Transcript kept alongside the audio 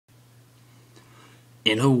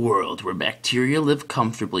In a world where bacteria live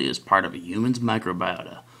comfortably as part of a human's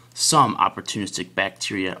microbiota, some opportunistic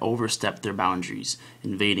bacteria overstep their boundaries,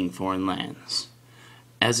 invading foreign lands.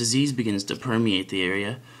 As disease begins to permeate the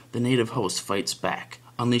area, the native host fights back,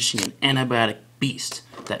 unleashing an antibiotic beast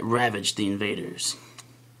that ravaged the invaders,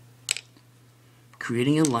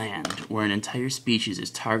 creating a land where an entire species is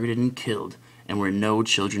targeted and killed, and where no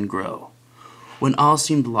children grow. When all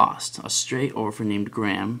seemed lost, a stray orphan named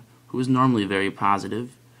Graham, who is normally very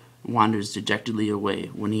positive, wanders dejectedly away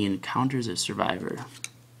when he encounters a survivor.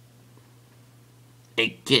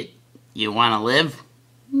 "Hey kid, you wanna live?"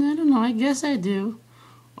 "I don't know, I guess I do."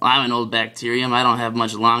 "Well, I'm an old bacterium, I don't have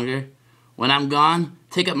much longer. When I'm gone,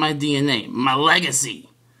 take up my DNA, my legacy.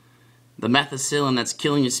 The methicillin that's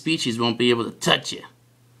killing your species won't be able to touch you.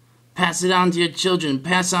 Pass it on to your children,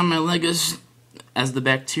 pass on my legacy." As the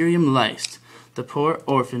bacterium lysed, the poor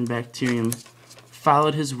orphan bacterium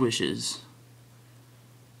followed his wishes,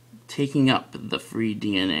 taking up the free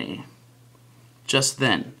DNA. Just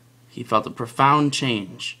then, he felt a profound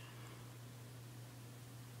change,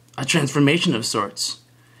 a transformation of sorts.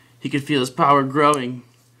 He could feel his power growing.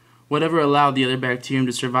 Whatever allowed the other bacterium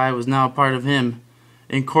to survive was now a part of him,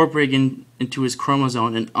 incorporating into his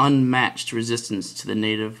chromosome an unmatched resistance to the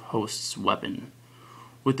native host's weapon.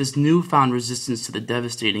 With this newfound resistance to the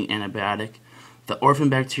devastating antibiotic, the orphan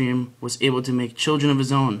bacterium was able to make children of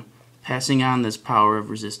his own, passing on this power of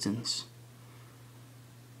resistance.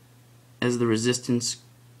 As the resistance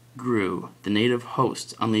grew, the native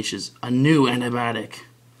host unleashes a new antibiotic,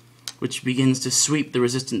 which begins to sweep the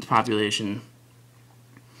resistant population.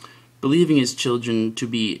 Believing his children to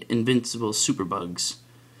be invincible superbugs,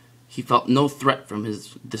 he felt no threat from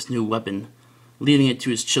this new weapon, leaving it to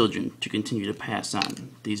his children to continue to pass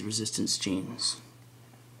on these resistance genes.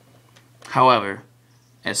 However,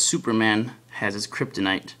 as Superman has his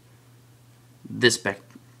kryptonite, these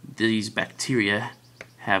bacteria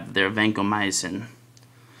have their vancomycin.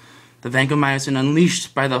 The vancomycin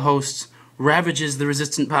unleashed by the host ravages the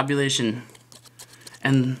resistant population,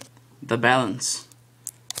 and the balance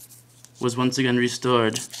was once again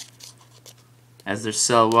restored, as their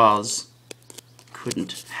cell walls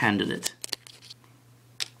couldn't handle it.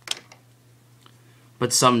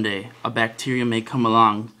 But someday, a bacteria may come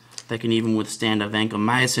along that can even withstand a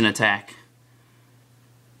vancomycin attack.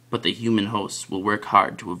 But the human hosts will work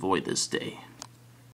hard to avoid this day.